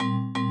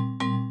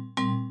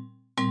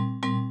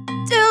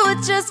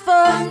just for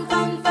fun,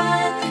 fun,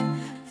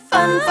 fun,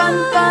 fun,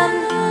 fun, fun,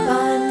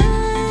 fun.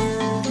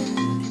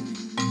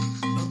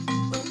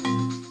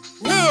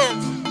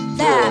 Live,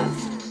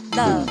 laugh,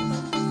 love.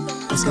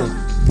 Let's go.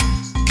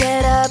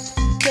 Get up,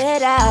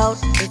 get out,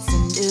 it's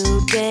a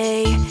new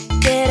day.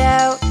 Get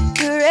out,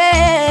 your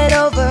head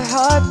over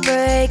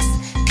heartbreaks.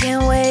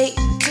 Can't wait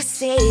to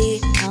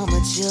see how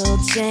much you'll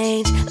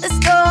change. Let's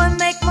go and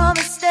make more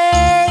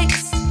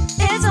mistakes.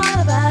 It's all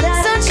about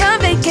us. Sunshine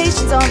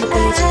vacations on the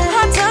beach,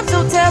 hot tubs,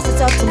 hotels,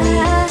 it's up to me.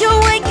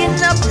 You're waking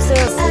up from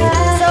still asleep.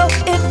 So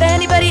if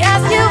anybody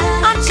asks you,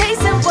 I'm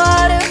chasing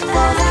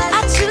waterfalls.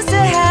 I choose to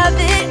have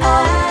it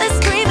all. Let's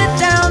scream it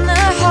down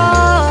the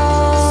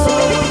hall. So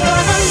we're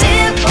gonna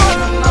live for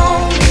the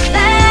moment,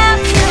 laugh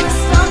till the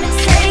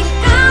stomach's ache.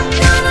 I'm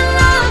gonna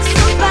love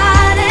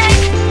somebody.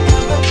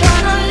 We're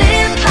gonna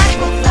live like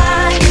we're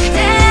flying,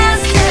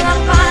 dance till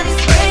our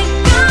bodies break.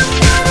 I'm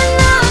gonna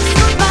love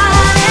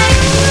somebody.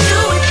 Do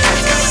it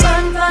just for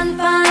fun, fun,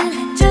 fun.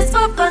 Just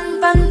for fun,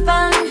 fun,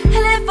 fun.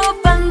 Live for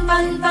fun,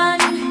 fun, fun.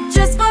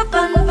 Just for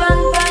fun, fun,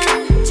 fun.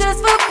 Just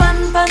for fun,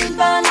 fun,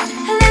 fun.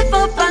 Live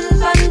for fun,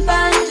 fun,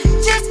 fun.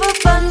 Just for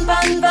fun,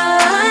 fun,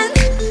 fun.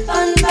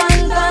 Fun, fun,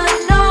 fun.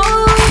 No.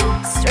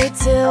 Straight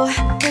to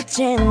the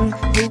gym,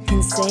 who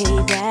can say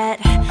that?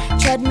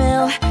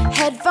 Treadmill,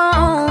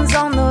 headphones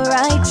on the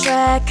right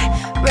track.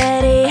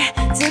 Ready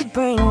to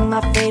bring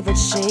my favorite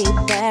shape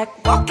back.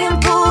 Walking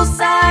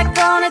poolside,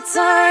 gonna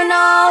turn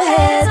all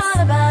heads.